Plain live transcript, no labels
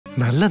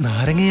നല്ല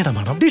നാരങ്ങയുടെ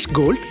മണം. ഡിഷ്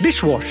ഗോൾഡ്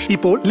ഡിഷ് വാഷ്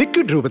ഇപ്പോൾ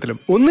ലിക്വിഡ് രൂപത്തിലും.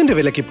 ഒന്നിന്റെ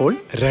വിലയ്ക്ക് ഇപ്പോൾ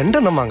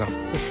 2 വാങ്ങാം.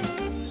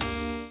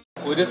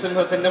 ഒരു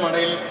സിംഹത്തിന്റെ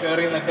മടയിൽ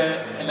കയറി എന്നൊക്കെ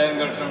എല്ലാവരും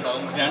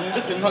കേട്ടിട്ടുണ്ടാവും.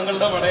 2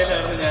 സിംഹങ്ങളുടെ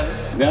മടയിലായിരുന്നു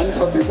ഞാൻ.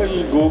 സത്യത്തിൽ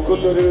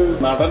ഗോകുൽ ഒരു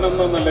നടൻ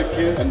എന്ന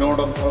നിലയ്ക്ക്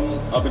എന്നോടൊപ്പം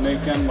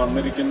അഭിനയിക്കാൻ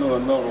വന്നിരിക്കുന്നു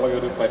എന്നുള്ള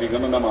ഒരു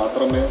പരിഗണന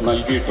മാത്രമേ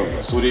നൽകിയിട്ടുള്ളൂ.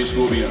 സുരേഷ്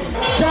ഗോപിയാണ്.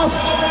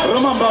 Just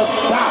remember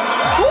that.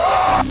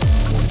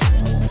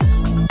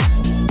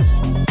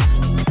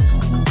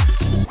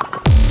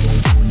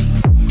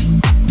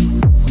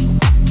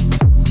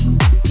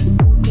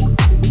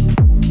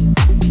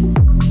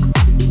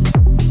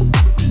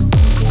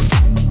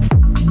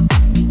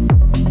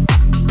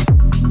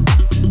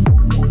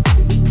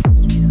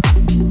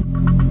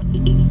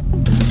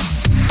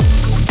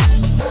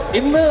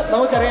 ഇന്ന്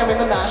നമുക്കറിയാം,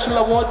 ഇന്ന് നാഷണൽ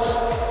അവാർഡ്സ്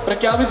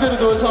പ്രഖ്യാപിച്ച ഒരു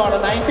ദിവസമാണ്.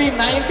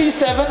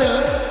 1997-ൽ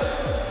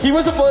he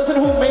was a person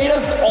who made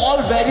us all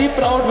very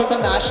proud with the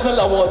national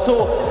award. So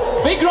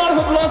big round of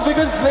applause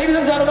because, ladies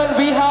and gentlemen,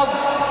 we have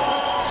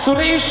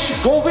Suresh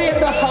Gopi in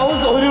the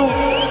house. ഒരു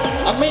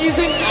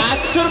amazing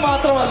actor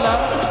മാത്രമല്ല,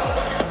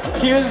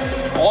 he is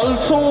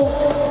also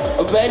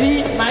a very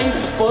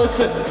nice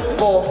person.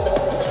 So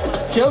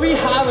here we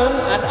have him,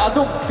 and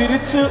അതും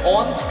തിരിച്ച്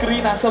on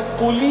screen as a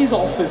police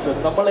officer.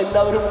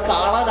 നമ്മളെല്ലാവരും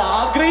കാണാൻ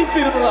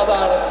ആഗ്രഹിച്ചിരുന്നത്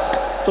അതാണ്.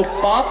 So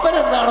പാപ്പൻ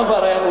എന്താണ്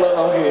പറയാനുള്ളത്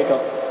നമുക്ക്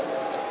കേൾക്കാം.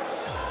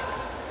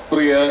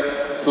 പ്രിയ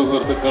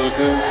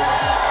സുഹൃത്തുക്കൾക്ക്,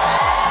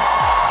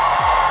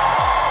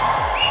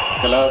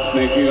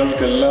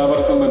 കലാസ്നേഹികൾക്ക്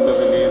എല്ലാവർക്കും എൻ്റെ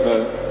വിനീത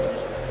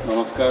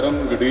നമസ്കാരം.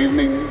 Good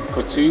evening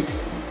Kochi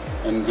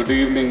and good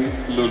evening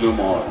Lulu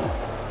മോൾ.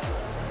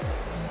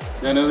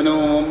 ഞാനിതിനു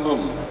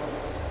മുമ്പും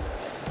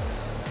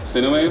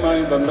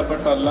സിനിമയുമായി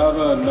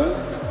ബന്ധപ്പെട്ടല്ലാതെ തന്നെ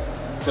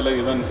ചില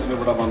ഇവൻസിന്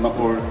ഇവിടെ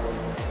വന്നപ്പോൾ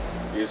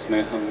ഈ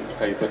സ്നേഹം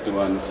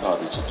കൈപ്പറ്റുവാൻ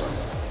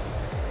സാധിച്ചിട്ടുണ്ട്.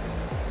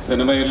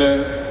 സിനിമയിലെ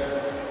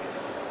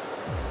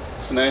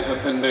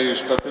സ്നേഹത്തിൻ്റെ,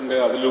 ഇഷ്ടത്തിൻ്റെ,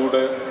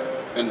 അതിലൂടെ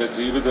എൻ്റെ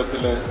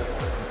ജീവിതത്തിലെ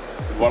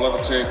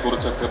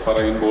വളർച്ചയെക്കുറിച്ചൊക്കെ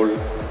പറയുമ്പോൾ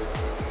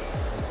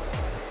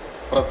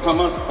പ്രഥമ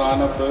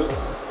സ്ഥാനത്ത്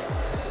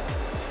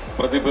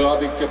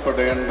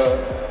പ്രതിപാദിക്കപ്പെടേണ്ട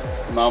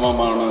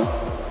നാമമാണ്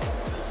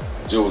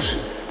ജോഷി.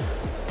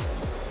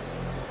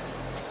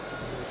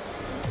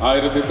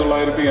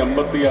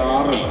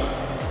 1986-ൽ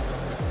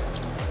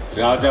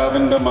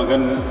രാജാവിൻ്റെ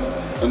മകൻ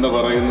എന്ന്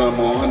പറയുന്ന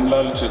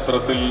മോഹൻലാൽ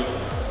ചിത്രത്തിൽ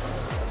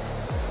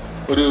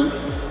ഒരു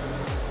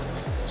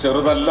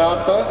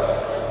ചെറുതല്ലാത്ത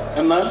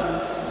എന്നാൽ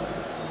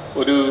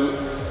ഒരു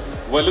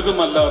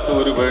വലുതുമല്ലാത്ത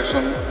ഒരു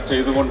വേഷം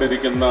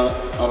ചെയ്തുകൊണ്ടിരിക്കുന്ന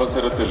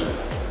അവസരത്തിൽ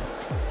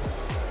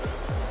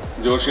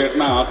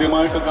ജോഷിയേട്ടനെ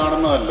ആദ്യമായിട്ട്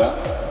കാണുന്നതല്ല.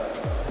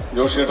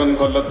 ജോഷിയേട്ടൻ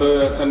കൊല്ലത്ത്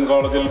SN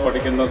കോളേജിൽ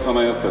പഠിക്കുന്ന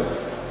സമയത്ത്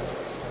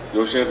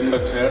ജോഷിയേട്ടൻ്റെ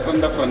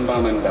ചേട്ടൻ്റെ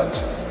ഫ്രണ്ടാണ് എൻ്റെ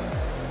അച്ഛൻ.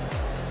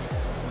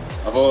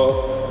 അപ്പോൾ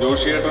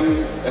ജോഷിയേട്ടൻ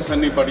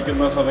SNE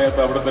പഠിക്കുന്ന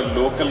സമയത്ത് അവിടുത്തെ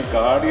ലോക്കൽ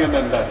ഗാർഡിയൻ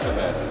എൻ്റെ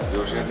അച്ഛനായിരുന്നു.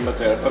 ജോഷിയേട്ടൻ്റെ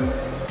ചേട്ടൻ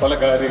പല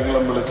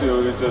കാര്യങ്ങളും വിളിച്ചു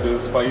ചോദിച്ചൊരു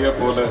സ്പൈയെ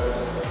പോലെ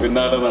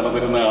പിന്നാലെ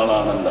നടന്നിരുന്ന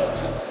ആളാണ് എൻ്റെ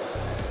അച്ഛൻ.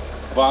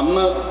 അപ്പോൾ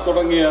അന്ന്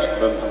തുടങ്ങിയ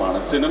ബന്ധമാണ്.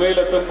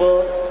 സിനിമയിലെത്തുമ്പോൾ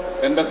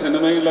എൻ്റെ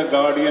സിനിമയിലെ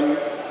ഗാർഡിയൻ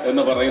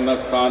എന്ന് പറയുന്ന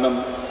സ്ഥാനം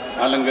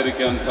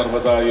അലങ്കരിക്കാൻ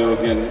സർവ്വതാ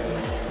യോഗ്യൻ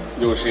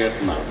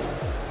ജോഷിയേട്ടനാണ്.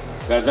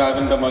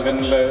 രാജാവിൻ്റെ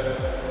മകനിലെ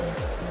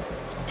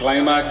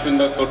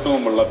ക്ലൈമാക്സിൻ്റെ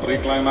തൊട്ടുമുമ്പുള്ള പ്രീ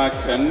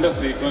ക്ലൈമാക്സ് എൻ്റെ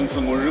സീക്വൻസ്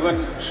മുഴുവൻ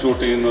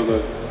ഷൂട്ട് ചെയ്യുന്നത്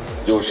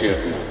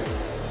ജോഷിയേട്ടനാണ്.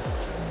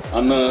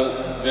 അന്ന്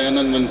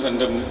ജയനൻ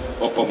വിൻസെൻ്റും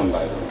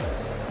ഒപ്പമുണ്ടായിരുന്നു.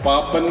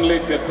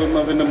 പാപ്പനിലേക്ക്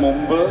എത്തുന്നതിന്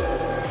മുമ്പ്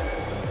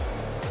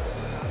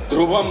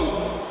ധ്രുവം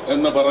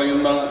എന്ന്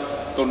പറയുന്ന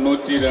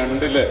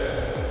 92-ല്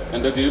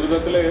എൻ്റെ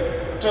ജീവിതത്തിലെ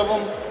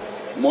ഏറ്റവും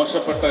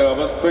മോശപ്പെട്ട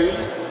അവസ്ഥയിൽ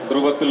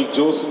ധ്രുവത്തിൽ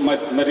ജോസ്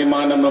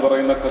നരിമാൻ എന്ന്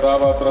പറയുന്ന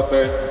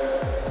കഥാപാത്രത്തെ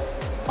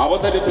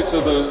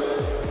അവതരിപ്പിച്ചത്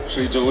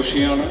ശ്രീ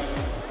ജോഷിയാണ്.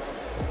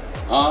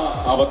 ആ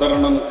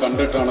അവതരണം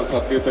കണ്ടിട്ടാണ്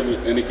സത്യത്തിൽ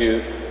എനിക്ക്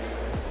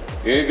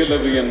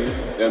ഏകലവ്യൻ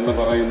എന്ന്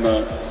പറയുന്ന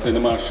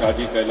സിനിമ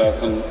ഷാജി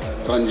കൈലാസും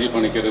റഞ്ജി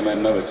പണിക്കരും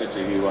എന്നെ വെച്ച്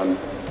ചെയ്യുവാൻ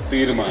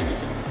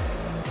തീരുമാനിക്കും.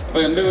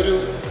 അപ്പോൾ എൻ്റെ ഒരു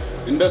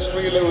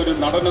ഇൻഡസ്ട്രിയിലെ ഒരു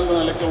നടനെന്ന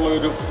നിലയ്ക്കുള്ള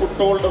ഒരു ഫുട്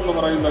ഹോൾഡ് എന്ന്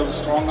പറയുന്നത്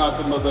സ്ട്രോങ്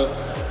ആക്കുന്നത്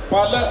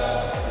പല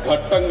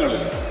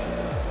ഘട്ടങ്ങളിൽ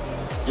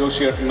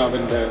ജോഷിയേട്ടൻ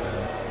അതിൻ്റെ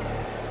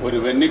ഒരു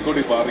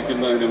വെന്നിക്കൊടി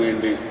പാറിക്കുന്നതിന്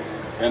വേണ്ടി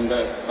എൻ്റെ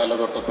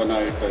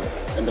തലതൊട്ടപ്പനായിട്ട്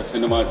എൻ്റെ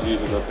സിനിമാ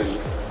ജീവിതത്തിൽ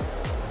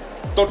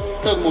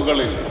തൊട്ട്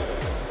മുകളിൽ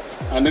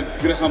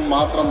അനുഗ്രഹം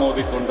മാത്രം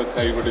ഓതിക്കൊണ്ട്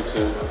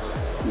കൈപിടിച്ച്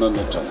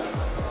നിന്നിട്ടുണ്ട്.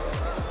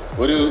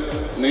 ഒരു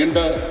നീണ്ട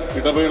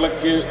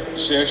ഇടവേളയ്ക്ക്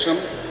ശേഷം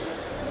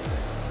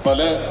പല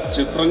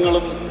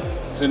ചിത്രങ്ങളും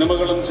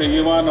സിനിമകളും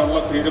ചെയ്യുവാനുള്ള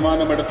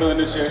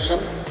തീരുമാനമെടുത്തതിന് ശേഷം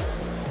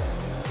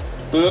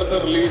തീർത്ത്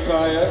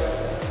റിലീസായ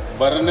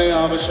വരനെ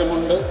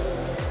ആവശ്യമുണ്ട്,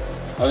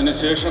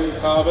 അതിനുശേഷം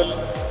കാവൽ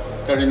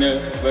കഴിഞ്ഞ്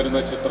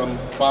വരുന്ന ചിത്രം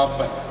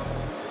പാപ്പൻ,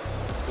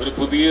 ഒരു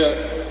പുതിയ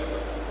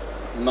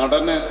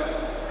നടനെ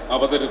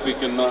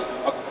അവതരിപ്പിക്കുന്ന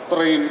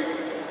അത്രയും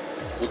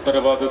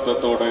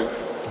ഉത്തരവാദിത്വത്തോടെ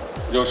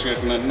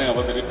ജോഷിയേട്ടൻ എന്നെ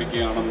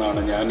അവതരിപ്പിക്കുകയാണെന്നാണ്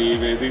ഞാൻ ഈ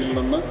വേദിയിൽ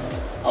നിന്ന്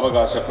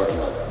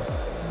അവകാശപ്പെടുന്നത്.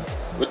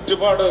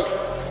 ഒരുപാട്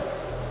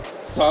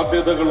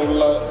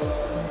സാധ്യതകളുള്ള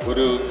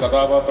ഒരു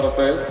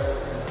കഥാപാത്രത്തെ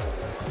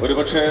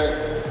ഒരുപക്ഷെ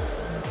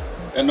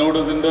എന്നോട്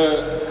ഇതിൻ്റെ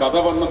കഥ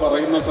വന്ന്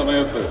പറയുന്ന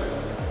സമയത്ത്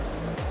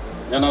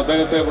ഞാൻ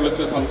അദ്ദേഹത്തെ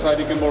വിളിച്ച്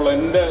സംസാരിക്കുമ്പോൾ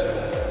എൻ്റെ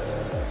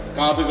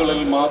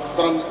കാതുകളിൽ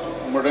മാത്രം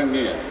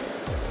മുഴങ്ങിയ,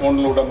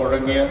 ഫോണിലൂടെ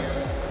മുഴങ്ങിയ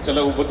ചില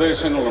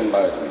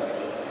ഉപദേശങ്ങളുണ്ടായിരുന്നു.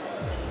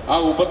 ആ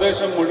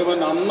ഉപദേശം മുഴുവൻ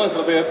അന്ന്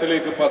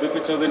ഹൃദയത്തിലേക്ക്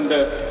പതിപ്പിച്ചതിൻ്റെ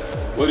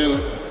ഒരു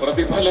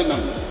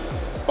പ്രതിഫലനം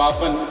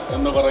പാപ്പൻ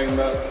എന്ന്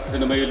പറയുന്ന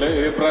സിനിമയിലെ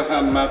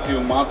ഏബ്രഹാം മാത്യു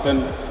മാത്തൻ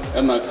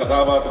എന്ന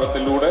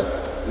കഥാപാത്രത്തിലൂടെ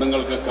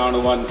നിങ്ങൾക്ക്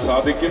കാണുവാൻ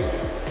സാധിക്കും.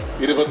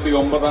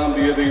 29-ാം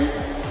തീയതി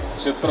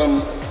ചിത്രം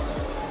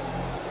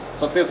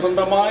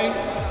സത്യസന്ധമായി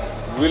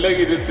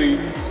വിലയിരുത്തി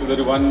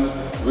ഇതൊരു വൻ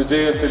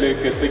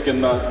വിജയത്തിലേക്ക്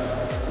എത്തിക്കുന്ന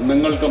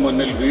നിങ്ങൾക്ക്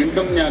മുന്നിൽ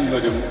വീണ്ടും ഞാൻ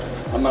വരും.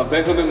 അന്ന്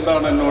അദ്ദേഹം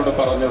എന്താണ് എന്നോട്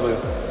പറഞ്ഞത്,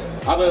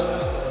 അത്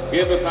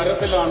ഏത്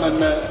തരത്തിലാണ്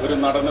എന്നെ ഒരു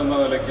നടനെന്ന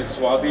നിലയ്ക്ക്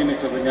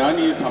സ്വാധീനിച്ചത്, ഞാൻ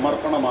ഈ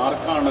സമർപ്പണം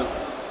ആർക്കാണ്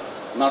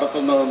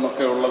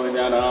നടത്തുന്നതെന്നൊക്കെ ഉള്ളത്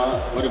ഞാൻ ആ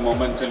ഒരു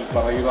മൊമെൻറ്റിൽ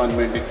പറയുവാൻ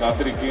വേണ്ടി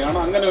കാത്തിരിക്കുകയാണ്.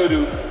 അങ്ങനെ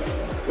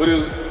ഒരു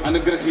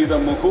അനുഗ്രഹീത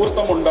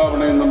മുഹൂർത്തം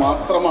ഉണ്ടാവണമെന്ന്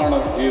മാത്രമാണ്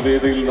ഈ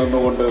വേദിയിൽ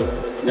നിന്നുകൊണ്ട്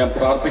ഞാൻ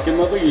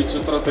പ്രാർത്ഥിക്കുന്നത്. ഈ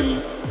ചിത്രത്തിൽ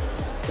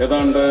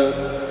ഏതാണ്ട്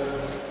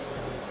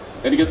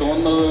എനിക്ക്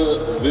തോന്നുന്നത്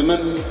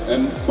വിമൻ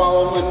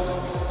എംപവർമെൻറ്റ്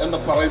എന്ന്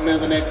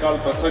പറയുന്നതിനേക്കാൾ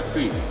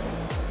പ്രസക്തി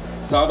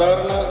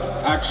സാധാരണ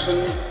ആക്ഷൻ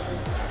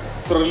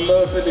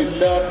ത്രില്ലേഴ്സിൽ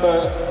ഇല്ലാത്ത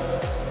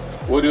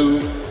ഒരു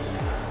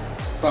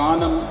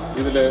സ്ഥാനം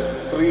ഇതിലെ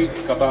സ്ത്രീ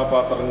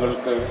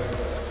കഥാപാത്രങ്ങൾക്ക്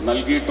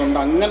നൽകിയിട്ടുണ്ട്.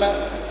 അങ്ങനെ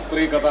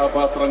സ്ത്രീ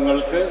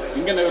കഥാപാത്രങ്ങൾക്ക്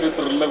ഇങ്ങനെ ഒരു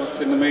ത്രില്ലർ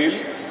സിനിമയിൽ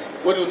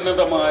ഒരു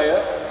ഉന്നതമായ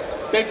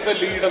ടേക്ക് ദ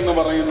ലീഡ് എന്ന്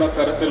പറയുന്ന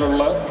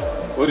തരത്തിലുള്ള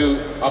ഒരു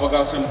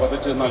അവകാശം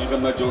പതിച്ച്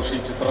നൽകുന്ന ജോഷി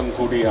ചിത്രം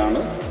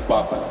കൂടിയാണ്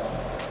പാപ്പൻ.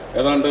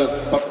 ഏതാണ്ട്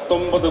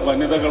 19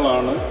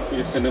 വനിതകളാണ്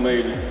ഈ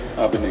സിനിമയിൽ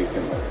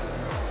അഭിനയിക്കുന്നത്.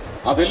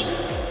 അതിൽ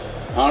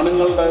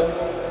ആണുങ്ങളുടെ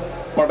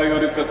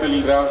പടയൊരുക്കത്തിൽ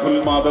രാഹുൽ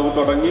മാധവ്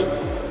തുടങ്ങി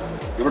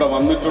ഇവിടെ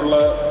വന്നിട്ടുള്ള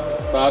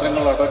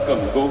താരങ്ങളടക്കം,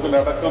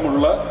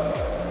 ഗോകുലടക്കമുള്ള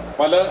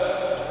പല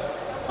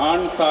ആൺ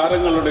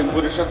താരങ്ങളുടെയും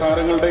പുരുഷ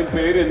താരങ്ങളുടെയും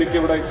പേര്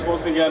എനിക്കിവിടെ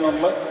എക്സ്പോസ്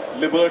ചെയ്യാനുള്ള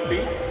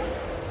ലിബർട്ടി,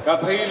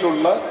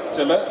 കഥയിലുള്ള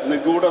ചില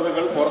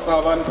നിഗൂഢതകൾ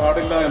പുറത്താവാൻ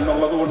പാടില്ല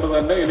എന്നുള്ളത് കൊണ്ട്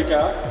തന്നെ എനിക്ക്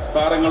ആ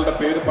താരങ്ങളുടെ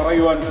പേര്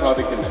പറയുവാൻ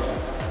സാധിക്കുന്നില്ല.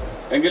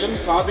 എങ്കിലും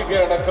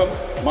സാധികയടക്കം,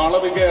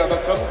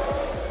 മാളവികയടക്കം,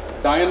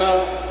 ഡയന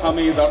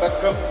ഹമീദ്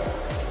അടക്കം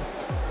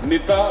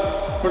നിത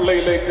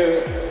പിള്ളയിലേക്ക്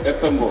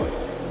എത്തുമ്പോൾ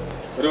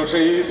ഒരുപക്ഷെ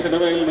ഈ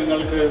സിനിമയിൽ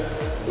നിങ്ങൾക്ക്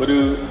ഒരു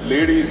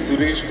ലേഡി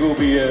സുരേഷ്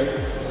ഗോപിയെ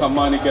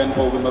സമ്മാനിക്കാൻ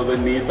പോകുന്നത്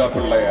നീത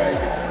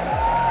പിള്ളയായിരിക്കും.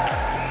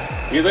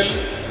 ഇതിൽ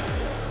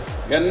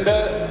എൻ്റെ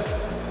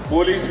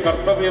പോലീസ്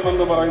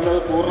കർത്തവ്യമെന്ന് പറയുന്നത്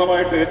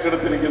പൂർണ്ണമായിട്ട്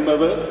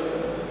ഏറ്റെടുത്തിരിക്കുന്നത്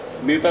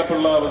നീത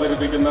പിള്ള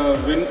അവതരിപ്പിക്കുന്ന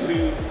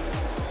വിൻസി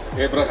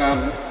ഏബ്രഹാം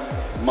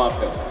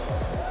മാത്തൻ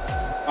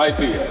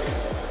IPS.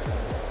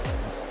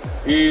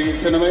 ഈ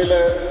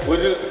സിനിമയിലെ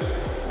ഒരു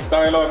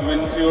ഡയലോഗ്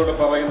വിൻസിയോട്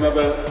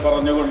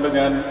പറഞ്ഞുകൊണ്ട്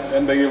ഞാൻ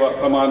എൻ്റെ ഈ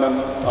വർത്തമാനം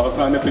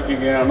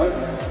അവസാനിപ്പിക്കുകയാണ്.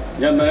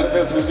 ഞാൻ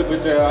നേരത്തെ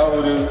സൂചിപ്പിച്ച ആ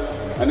ഒരു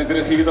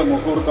അനുഗ്രഹീത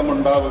മുഹൂർത്തം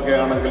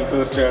ഉണ്ടാവുകയാണെങ്കിൽ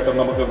തീർച്ചയായിട്ടും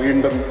നമുക്ക്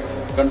വീണ്ടും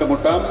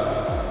കണ്ടുമുട്ടാം.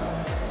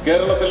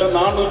 കേരളത്തിലെ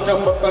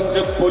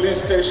 455 പോലീസ്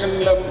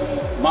സ്റ്റേഷനിലെ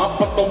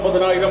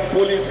 49,000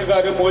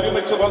 പോലീസുകാരും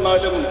ഒരുമിച്ച്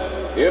വന്നാലും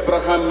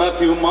ഏബ്രഹാം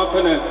മാത്യു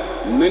മാത്തന്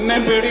നിന്നെ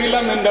പേടിയില്ല,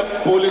 നിന്റെ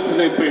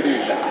പോലീസിനെ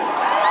പേടിയില്ല.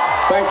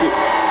 Thank you.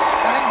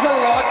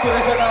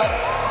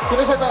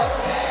 സുരേഷ് ഏട്ടാ,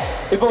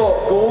 ഇപ്പോ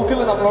ഗോകുൽ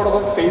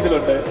നമ്മളോടൊപ്പം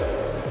സ്റ്റേജിലുണ്ട്.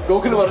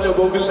 ഗോകുൽ പറഞ്ഞു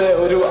ഗോകുലിന്റെ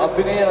ഒരു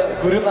അഭിനയ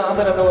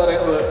ഗുരുനാഥൻ എന്ന്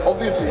പറയുന്നത്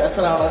ഒബ്വിയസ്ലി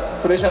അച്ഛനാണ്,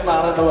 സുരേഷ്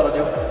ഏട്ടനാണ് എന്ന്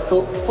പറഞ്ഞു. So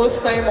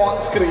first time on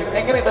screen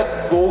എങ്ങനെയുണ്ട്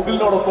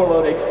ഗോകുലിനോടൊപ്പം ഉള്ള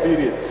ഒരു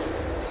എക്സ്പീരിയൻസ്?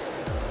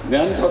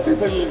 ഞാൻ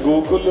സത്യത്തിൽ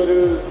ഗോകുൽ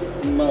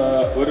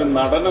ഒരു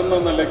നടനെന്ന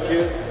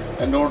നിലയ്ക്ക്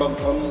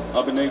എന്നോടൊപ്പം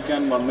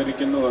അഭിനയിക്കാൻ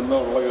വന്നിരിക്കുന്നു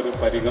എന്നുള്ള ഒരു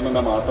പരിഗണന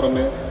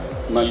മാത്രമേ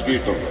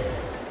നൽകിയിട്ടുള്ളൂ.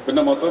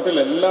 പിന്നെ മൊത്തത്തിൽ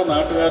എല്ലാ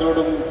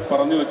നാട്ടുകാരോടും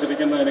പറഞ്ഞു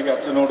വച്ചിരിക്കുന്ന എനിക്ക്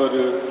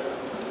അച്ഛനോടൊരു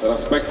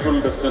റെസ്പെക്റ്റ്ഫുൾ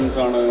ഡിസ്റ്റൻസ്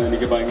ആണ്,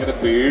 എനിക്ക് ഭയങ്കര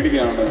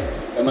പേടിയാണ്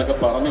എന്നൊക്കെ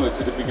പറഞ്ഞു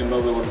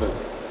വച്ചിരിപ്പിക്കുന്നത് കൊണ്ട്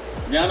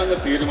ഞാനങ്ങ്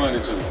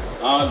തീരുമാനിച്ചു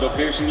ആ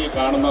ലൊക്കേഷനിൽ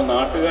കാണുന്ന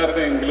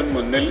നാട്ടുകാരുടെ എങ്കിലും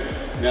മുന്നിൽ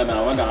ഞാൻ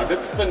അവൻ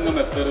അടുത്തെങ്ങും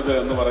എത്തരുത്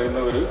എന്ന് പറയുന്ന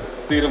ഒരു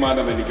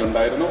തീരുമാനം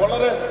എനിക്കുണ്ടായിരുന്നു.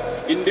 വളരെ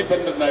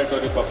ഇൻഡിപെൻഡൻ്റ്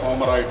ആയിട്ടൊരു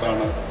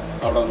പെർഫോമറായിട്ടാണ്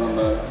അവിടെ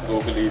നിന്ന്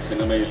ഗോകുൽ ഈ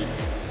സിനിമയിൽ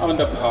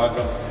അവൻ്റെ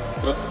ഭാഗം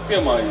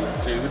കൃത്യമായി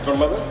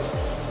ചെയ്തിട്ടുള്ളത്.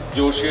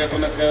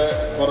 ജോഷിയേട്ടനൊക്കെ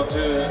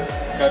കുറച്ച്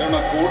കരുണ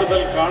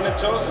കൂടുതൽ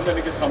കാണിച്ചോ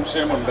എന്നെനിക്ക്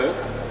സംശയമുണ്ട്.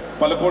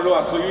 പലപ്പോഴും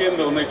അസൂയം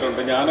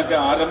തോന്നിയിട്ടുണ്ട്. ഞാനൊക്കെ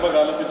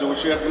ആരംഭകാലത്ത്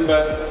ജോഷിയേട്ടൻ്റെ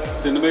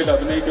സിനിമയിൽ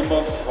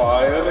അഭിനയിക്കുമ്പോൾ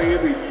ഫയർ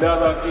ചെയ്ത്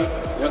ഇല്ലാതാക്കി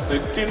ഞാൻ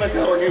സെറ്റിൽ നിന്നൊക്കെ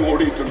ഇറങ്ങി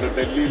ഓടിയിട്ടുണ്ട്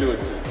ഡൽഹിയിൽ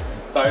വെച്ച്,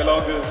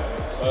 ഡയലോഗ്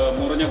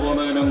മുറിഞ്ഞു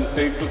പോകുന്നതിനും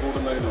ടേക്സ്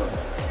കൂടുന്നതിനുമാണ്.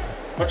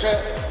 പക്ഷെ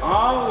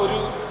ആ ഒരു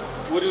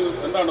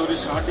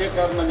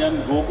ശാഠ്യക്കാരനെ ഞാൻ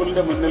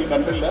ഗോകുലിൻ്റെ മുന്നിൽ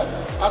കണ്ടില്ല,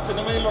 ആ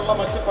സിനിമയിലുള്ള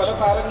മറ്റ് പല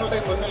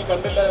താരങ്ങളുടെയും മുന്നിൽ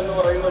കണ്ടില്ല എന്ന്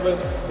പറയുന്നത്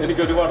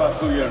എനിക്ക് ഒരുപാട്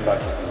അസൂയ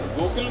ഉണ്ടാക്കിയിട്ടുണ്ട്.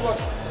 Gokul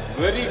was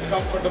very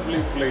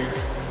comfortably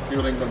placed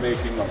during the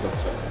making of the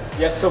film.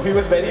 Yes, so he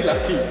was very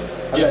lucky.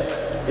 Yeah.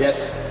 Yes.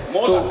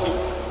 More lucky.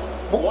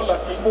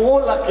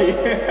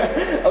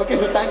 Okay,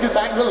 so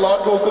thanks a lot,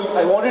 Gokul.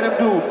 I wanted him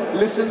to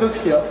listen this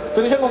here. So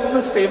Nishan, I'm going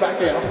to stay back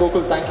here.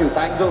 Gokul,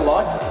 thanks a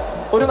lot.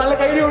 ഒരു നല്ല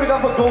കൈഡി കൊടുക്കാം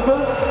for Gokul.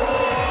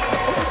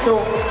 So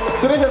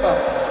Suresh ഏട്ടാ,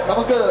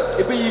 നമുക്ക്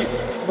ഇപ്പൊ ഈ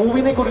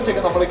മൂവിനെ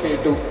കുറിച്ചൊക്കെ നമ്മൾ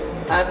കേട്ടു,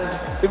 ആൻഡ്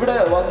ഇവിടെ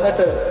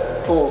വന്നിട്ട്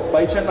ഇപ്പോൾ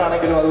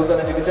ബൈച്ചേട്ടനാണെങ്കിലും അതുപോലെ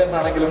തന്നെ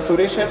ടിനിച്ചേട്ടനാണെങ്കിലും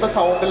സുരേഷ് ചേട്ടൻ്റെ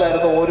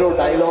സൗണ്ടിലായിരുന്നു ഓരോ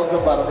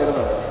ഡയലോഗ്സും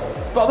പറഞ്ഞിരുന്നത്.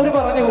 അപ്പോൾ അവർ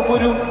പറഞ്ഞു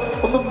ഇപ്പോൾ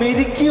ഒന്ന്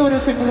മെരുക്കിയ ഒരു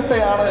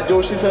സിംഹത്തെയാണ്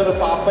ജോഷി സാർ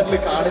പാപ്പനിൽ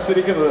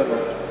കാണിച്ചിരിക്കുന്നതെന്ന്.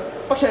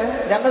 പക്ഷേ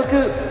ഞങ്ങൾക്ക്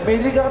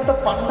മെരുകാത്ത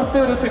പണ്ടത്തെ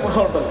ഒരു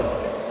സിംഹം ഉണ്ടല്ലോ,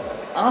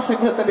 ആ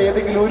സിംഹത്തിൻ്റെ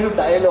ഏതെങ്കിലും ഒരു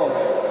ഡയലോഗ്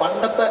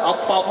പണ്ടത്തെ ആ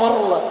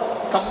പവറുള്ള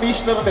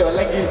കമ്മീഷണറുടെയോ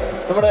അല്ലെങ്കിൽ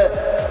നമ്മുടെ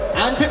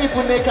ആന്റണി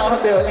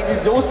പുന്നേക്കാറിന്റെയോ അല്ലെങ്കിൽ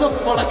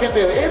ജോസഫ്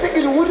വടക്കന്റെയോ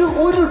ഏതെങ്കിലും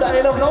ഒരു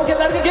ഡയലോഗ് നമുക്ക്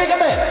എല്ലാവർക്കും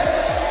കേൾക്കണ്ടേ?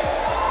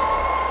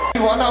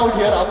 വൺ ഔട്ട്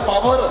ഹിയർ, ആ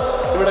പവർ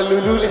ഇവിടെ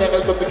ലുലുവിൽ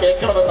ഞങ്ങൾക്കൊന്ന്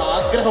കേൾക്കണമെന്ന്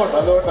ആഗ്രഹമുണ്ട്.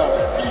 അതുകൊണ്ടാണ്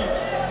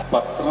പ്ലീസ്.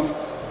 പത്രം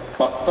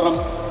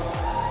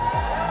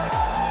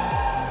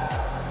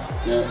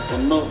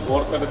ഒന്ന്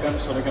ഓർത്തെടുക്കാൻ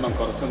ശ്രമിക്കണം.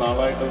 കുറച്ച്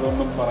നാളായിട്ട്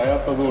ഇതൊന്നും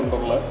പറയാത്തത്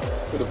കൊണ്ടുള്ള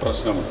ഒരു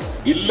പ്രശ്നമുണ്ട്.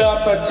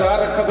 ഇല്ലാത്ത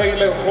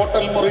ചാരക്കഥയിലെ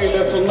ഹോട്ടൽ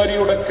മുറിയിലെ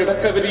സുന്ദരിയുടെ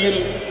കിടക്കവിരിയിൽ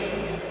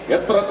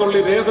എത്ര തുള്ളി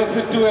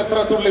രേതസിറ്റു എത്ര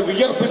തുള്ളി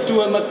വിയർപ്പിറ്റു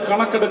എന്ന്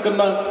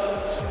കണക്കെടുക്കുന്ന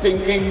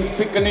സ്റ്റിങ്കിങ്,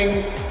 സിക്കനിങ്,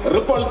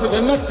 റിപ്പൾസീവ്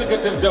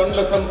ഇൻവെസ്റ്റിഗേറ്റീവ്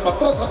ജേർണലിസം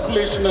പത്ര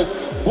സർക്കുലേഷന്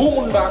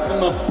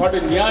ഭൂമുണ്ടാക്കുന്ന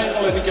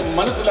പടിന്യായങ്ങൾ എനിക്ക്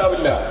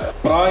മനസ്സിലാവില്ല.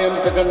 പ്രായം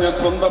തികഞ്ഞ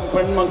സ്വന്തം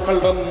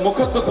പെൺമക്കളുടെ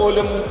മുഖത്ത്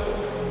പോലും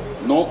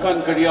നോക്കാൻ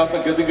കഴിയാത്ത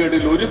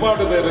ഗതികേടിൽ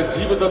ഒരുപാട് പേരെ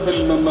ജീവിതത്തിൽ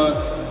നിന്ന്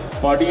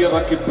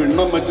പടിയിറക്കി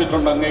പിണ്ണം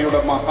വെച്ചിട്ടുണ്ട് അങ്ങയുടെ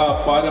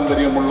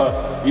മഹാപാരമ്പര്യമുള്ള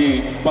ഈ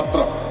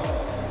പത്രം.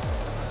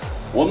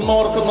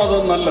 ഒന്നോർക്കുന്നത്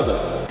നല്ലത്,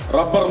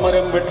 റബ്ബർ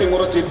മരം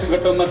വെട്ടിമുറിച്ച്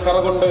ഇറ്റുകെട്ടുന്ന കറ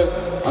കൊണ്ട്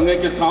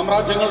അങ്ങേക്ക്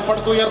സാമ്രാജ്യങ്ങൾ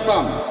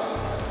പടുത്തുയർത്താം.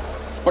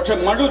 പക്ഷെ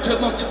മഴു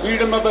ചെന്ന്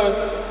വീഴുന്നത്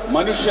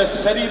മനുഷ്യ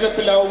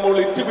ശരീരത്തിലാവുമ്പോൾ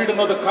ഇറ്റ്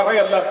വീഴുന്നത്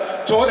കറയല്ല,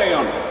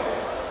 ചോരയാണ്.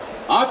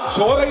 ആ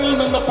ചോരയിൽ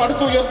നിന്ന്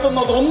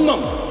പടുത്തുയർത്തുന്നത്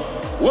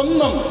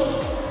ഒന്നും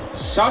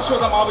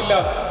ശാശ്വതമാവില്ല.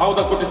 ഔദ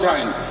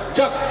Kuttichayan,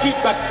 just keep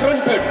that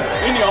printed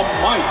in your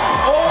mind.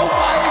 Oh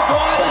my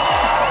God!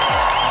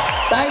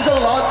 Thanks a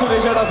lot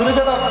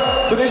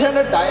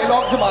സുരേഷേട്ടൻ്റെ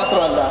dialogues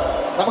മാത്രമല്ല,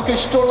 നമുക്ക്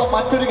ഇഷ്ടമുള്ള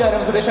മറ്റൊരു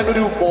കാര്യം സുരേഷേട്ടൻ്റെ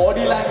ഒരു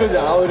ബോഡി ലാംഗ്വേജ്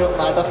ആണ്, ആ ഒരു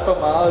നടത്തം,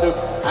 ആ ഒരു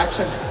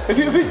actions. If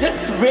you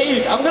just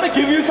wait, I'm going to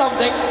give you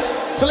something.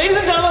 So ladies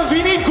and gentlemen,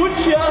 we need good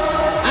cheer,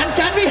 and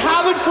can we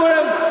have it for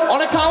him on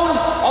a count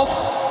of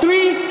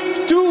 3,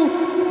 2,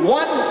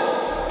 1.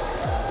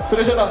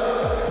 സുരേഷേട്ടാ,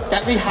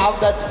 can we have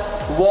that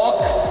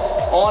walk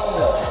on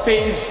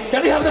stage?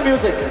 Can we have the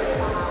music?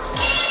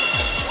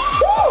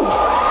 Woo!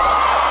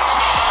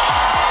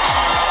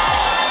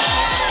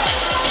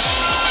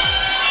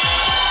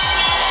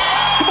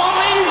 Come on,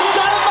 ladies and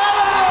gentlemen!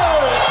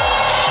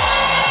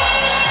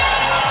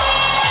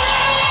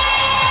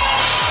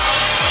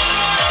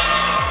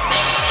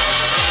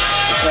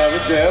 അത്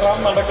ജയറാം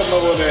നടക്കുന്ന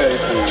പോലെ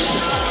ആയിപ്പോയി.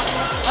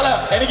 അല്ല,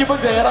 എനിക്കിപ്പോൾ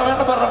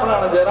ജയറാമേട്ടൻ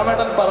പറഞ്ഞപ്പോഴാണ്,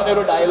 ജയറാമേട്ടൻ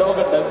പറഞ്ഞൊരു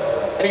dialogue ഉണ്ട്.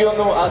 എനിക്ക്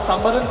തോന്നുന്നു ആ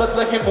സമ്മരൻ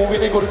ബത്ലഹേം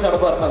മൂവിനെ കുറിച്ചാണ്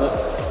പറഞ്ഞത്.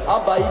 ആ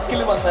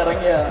ബൈക്കിൽ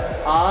വന്നിറങ്ങിയ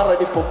 6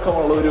 അടി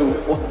പൊക്കമുള്ള ഒരു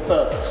ഒത്ത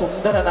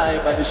സുന്ദരനായ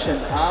മനുഷ്യൻ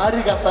ആര്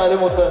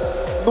കണ്ടാലും ഒന്ന്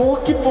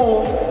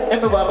നോക്കിപ്പോവും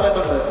എന്ന്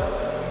പറഞ്ഞിട്ടുണ്ട്.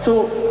 സോ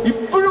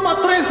ഇപ്പോഴും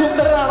അത്രയും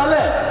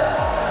സുന്ദരനാണല്ലേ?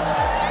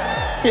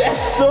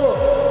 Yes. So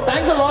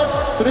thanks a lot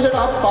Suresh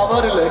ചേട്ടാ. ആ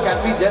പവറിൽ can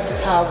we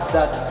just have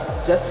that,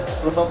 just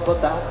remember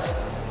that.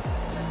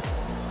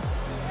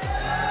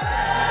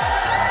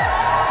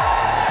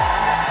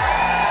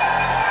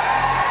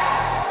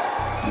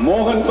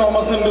 Mohan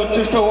തോമസിന്റെ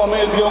ഉച്ഛിഷ്ടവും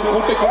അമേദ്യവും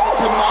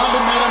കൂട്ടിക്കുറച്ച് 4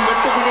 നേരം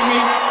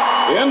വെട്ടുകുഴുങ്ങി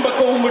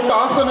ഏമ്പക്കവും വിട്ട്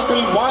ആസനത്തിൽ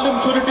വാലും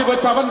ചുരുട്ടി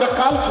വെച്ച് അവന്റെ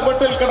കാൽ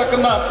ചുവട്ടിൽ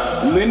കിടക്കുന്ന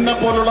നിന്നെ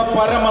പോലുള്ള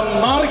പരമ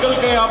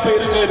നാറികൾക്ക് ആ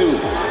പേര് ചേരൂ.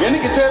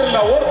 എനിക്ക് ചേരില്ല,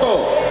 ortho.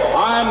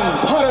 I am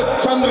Bharat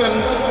Chandran.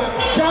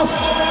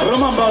 Just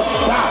remember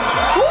that.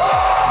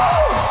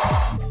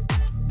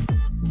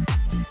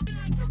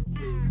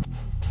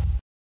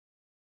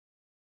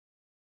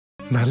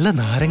 നല്ല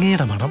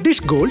നാരങ്ങയുടെ മണം.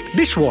 ഡിഷ് ഗോൾഡ്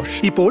ഡിഷ് വാഷ്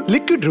ഇപ്പോൾ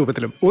ലിക്വിഡ്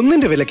രൂപത്തിലും.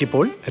 ഒന്നിന്റെ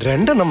വിലക്കിപ്പോൾ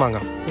 2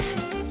 വാങ്ങാം.